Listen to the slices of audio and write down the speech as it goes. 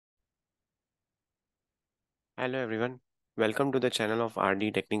Hello everyone, welcome to the channel of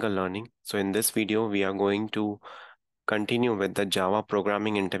RD Technical Learning. So in this video, we are going to continue with the Java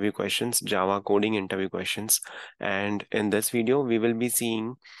programming interview questions, Java coding interview questions. And in this video, we will be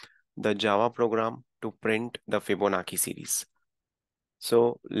seeing the Java program to print the Fibonacci series.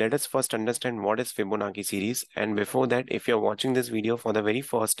 So let us first understand what is Fibonacci series. And before that, if you're watching this video for the very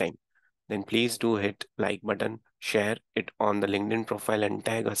first time, then please do hit like button, share it on the LinkedIn profile and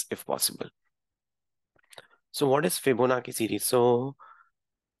tag us if possible. So what is Fibonacci series? So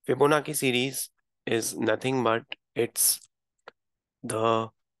Fibonacci series is nothing but it's the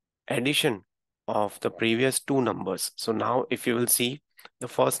addition of the previous two numbers. So now if you will see, the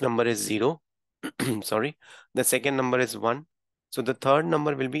first number is 0, sorry, the second number is 1. So the third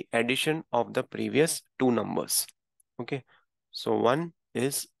number will be addition of the previous two numbers. Okay, so 1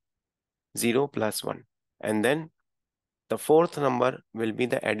 is 0 plus 1. And then the fourth number will be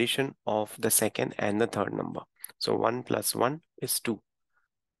the addition of the second and the third number. So 1 plus 1 is 2.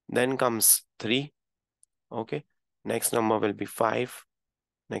 Then comes 3. Okay, next number will be 5,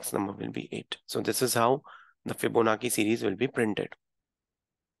 next number will be 8. So this is how the Fibonacci series will be printed.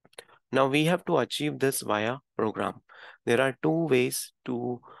 Now we have to achieve this via program. There are two ways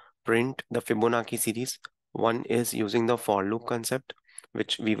to print the Fibonacci series. One is using the for loop concept,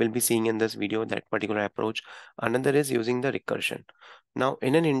 which we will be seeing in this video, that particular approach. Another is using the recursion. Now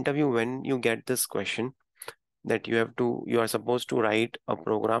in an interview, when you get this question that you are supposed to write a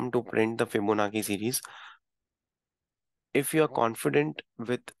program to print the Fibonacci series, if you are confident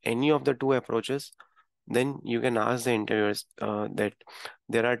with any of the two approaches, then you can ask the interviewers that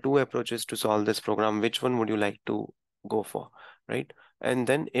there are two approaches to solve this program. Which one would you like to go for, right? And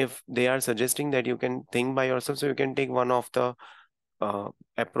then if they are suggesting that you can think by yourself, so you can take one of the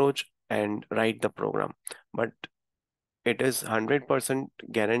approach and write the program. But it is 100%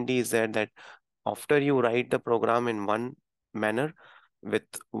 guarantee is there that after you write the program in one manner with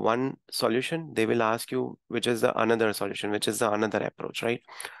one solution, they will ask you which is the another solution, which is the another approach, right?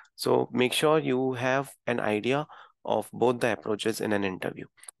 So make sure you have an idea of both the approaches in an interview.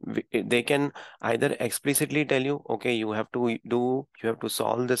 They can either explicitly tell you, okay, you have to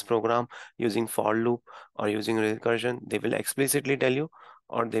solve this program using for loop or using recursion. They will explicitly tell you,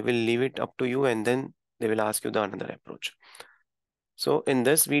 or they will leave it up to you and then they will ask you the another approach. So in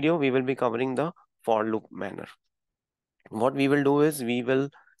this video, we will be covering the for loop manner. What we will do is we will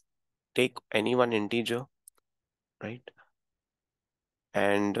take any one integer, right?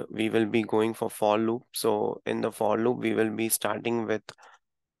 And we will be going for loop. So in the for loop, we will be starting with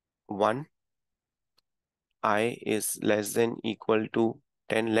 1, I is less than equal to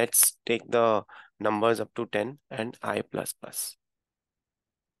 10. Let's take the numbers up to 10 and I plus plus.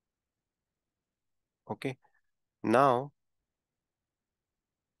 Okay. Now,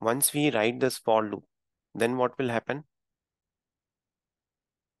 once we write this for loop, then what will happen?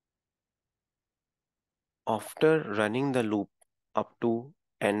 After running the loop up to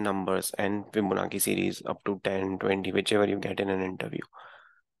n numbers and Fibonacci series up to 10, 20, whichever you get in an interview,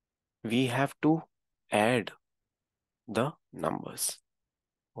 we have to add the numbers.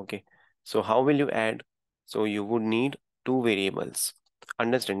 Okay, so how will you add? So you would need two variables.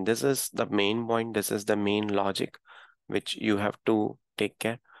 Understand, this is the main point, this is the main logic which you have to take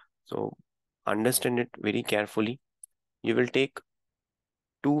care. So understand it very carefully. You will take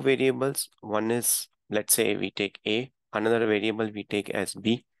two variables. One is, let's say we take A, another variable we take as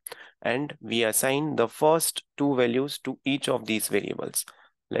B, and we assign the first two values to each of these variables.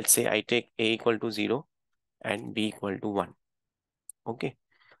 Let's say I take A equal to 0 and B equal to 1. Okay.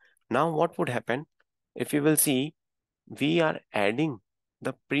 Now what would happen? If you will see, we are adding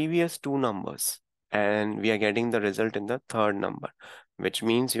the previous two numbers and we are getting the result in the third number, which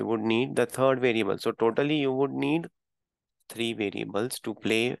means you would need the third variable. So totally you would need three variables to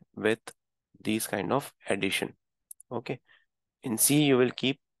play with these kind of addition. Okay. In C, you will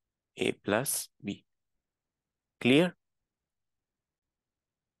keep A plus B. Clear?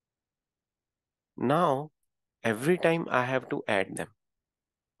 Now, every time I have to add them.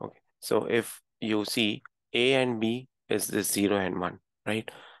 Okay. So if you see A and B is this 0 and 1,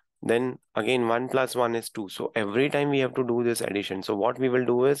 right? Then again 1 plus 1 is 2. So every time we have to do this addition. So what we will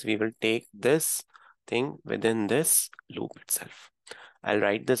do is we will take this thing within this loop itself. I'll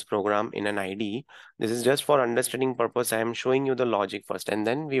write this program in an IDE. This is just for understanding purpose. I am showing you the logic first and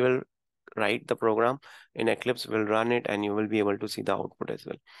then we will write the program in Eclipse. We'll run it and you will be able to see the output as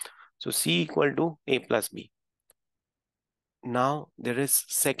well. So C equal to A plus B. Now there is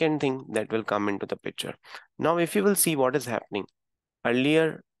second thing that will come into the picture. Now if you will see what is happening,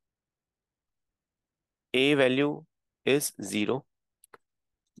 earlier A value is 0,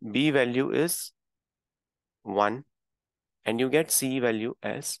 B value is 1, and you get C value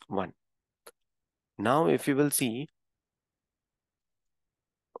as 1. Now if you will see,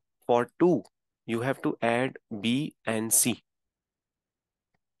 for 2, you have to add B and C.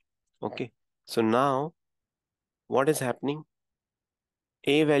 Okay, so now what is happening?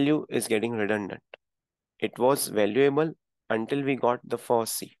 A value is getting redundant. It was valuable until we got the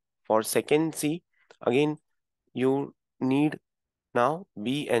first C. For second C, again, you need now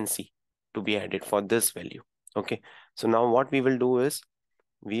B and C to be added for this value. Okay, so now what we will do is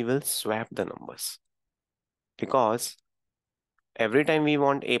we will swap the numbers, because every time we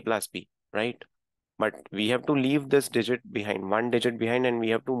want A plus B, right? But we have to leave this digit behind, one digit behind, and we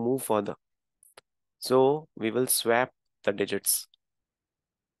have to move further. So we will swap the digits.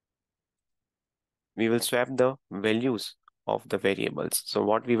 We will swap the values of the variables. So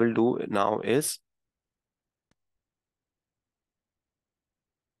what we will do now is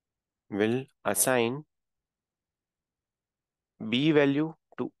we'll assign B value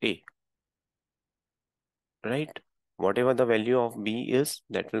to A, right? Whatever the value of B is,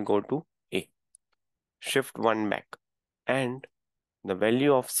 that will go to A. Shift 1 back. And the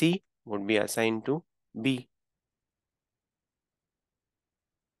value of C would be assigned to B,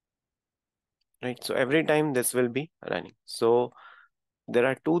 right? So every time this will be running. So there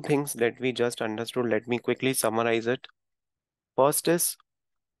are two things that we just understood. Let me quickly summarize it. First is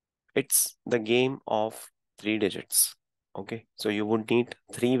it's the game of 3 digits. Okay, so you would need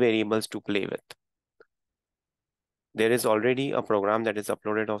 3 variables to play with. There is already a program that is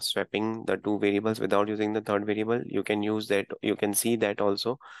uploaded of swapping the 2 variables without using the third variable. You can use that, you can see that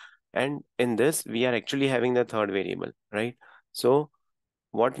also. And in this, we are actually having the third variable, right? So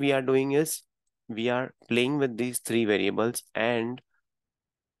what we are doing is we are playing with these 3 variables, and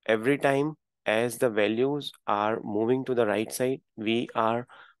every time as the values are moving to the right side, we are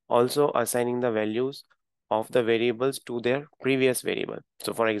also assigning the values of the variables to their previous variable.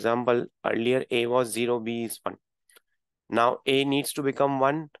 So for example, earlier A was 0, B is 1. Now A needs to become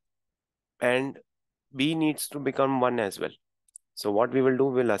 1 and B needs to become 1 as well. So what we will do,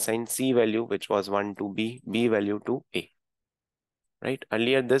 we'll assign C value, which was 1, to B, B value to A. Right?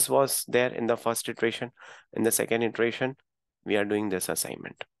 Earlier this was there in the first iteration. In the second iteration, we are doing this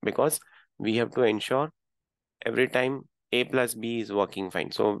assignment because we have to ensure every time A plus B is working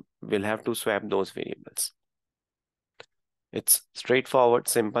fine. So we'll have to swap those variables. It's straightforward,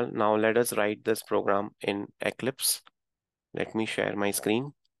 simple. Now let us write this program in Eclipse. Let me share my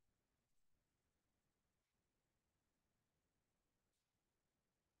screen.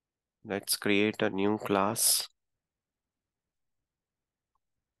 Let's create a new class,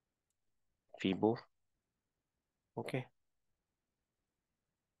 Fibo. Okay,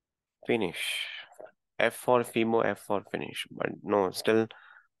 finish. F for Fibo, F for finish. But no, still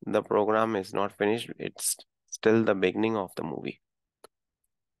the program is not finished. It's still the beginning of the movie.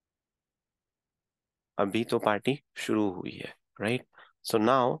 अभी तो party शुरू हुई है, right? So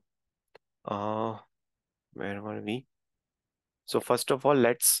now, where were we? So first of all,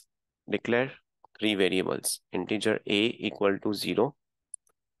 let's declare 3 variables. Integer A equal to 0,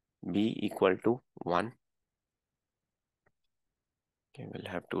 B equal to 1. Okay,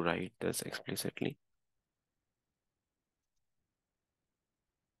 we'll have to write this explicitly.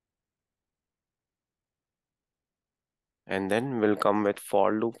 And then we'll come with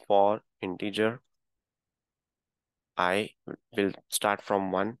for loop for integer I will start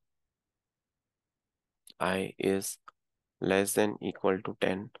from 1. I is less than equal to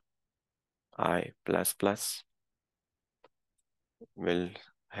 10. I plus plus will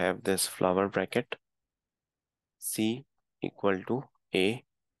have this flower bracket. C equal to A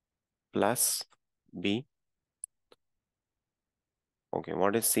plus B. Okay,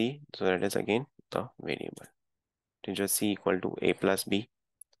 what is C? So that is again the variable. Integer C equal to A plus B,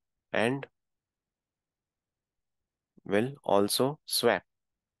 and will also swap.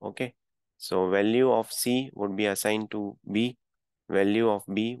 Okay, so value of C would be assigned to B, value of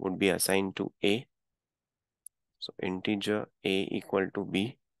B would be assigned to A. So integer A equal to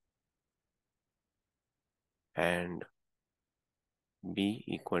B and B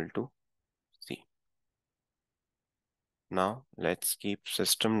equal to C. Now let's keep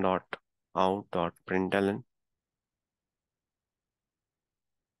system.out.println,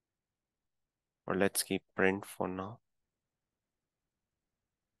 or let's keep print for now.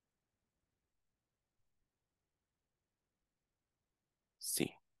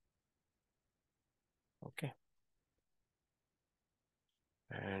 C. Okay.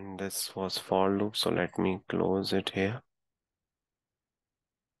 And this was for loop, so let me close it here.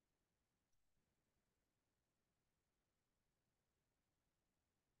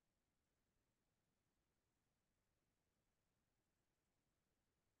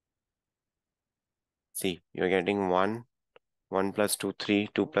 See, you're getting 1, 1 plus 2, 3,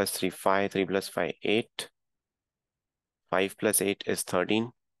 2 plus 3, 5, 3 plus 5, 8, 5 plus 8 is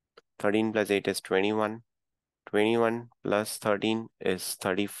 13, 13 plus 8 is 21, 21 plus 13 is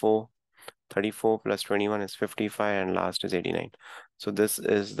 34, 34 plus 21 is 55, and last is 89. So this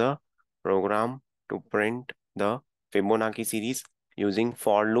is the program to print the Fibonacci series using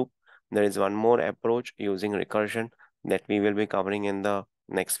for loop. There is one more approach using recursion that we will be covering in the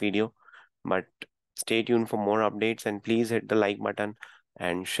next video. But stay tuned for more updates, and please hit the like button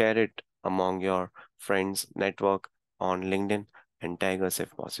and share it among your friends network on LinkedIn and tag us if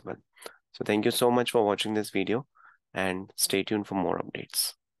possible. So thank you so much for watching this video, and stay tuned for more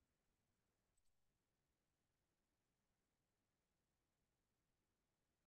updates.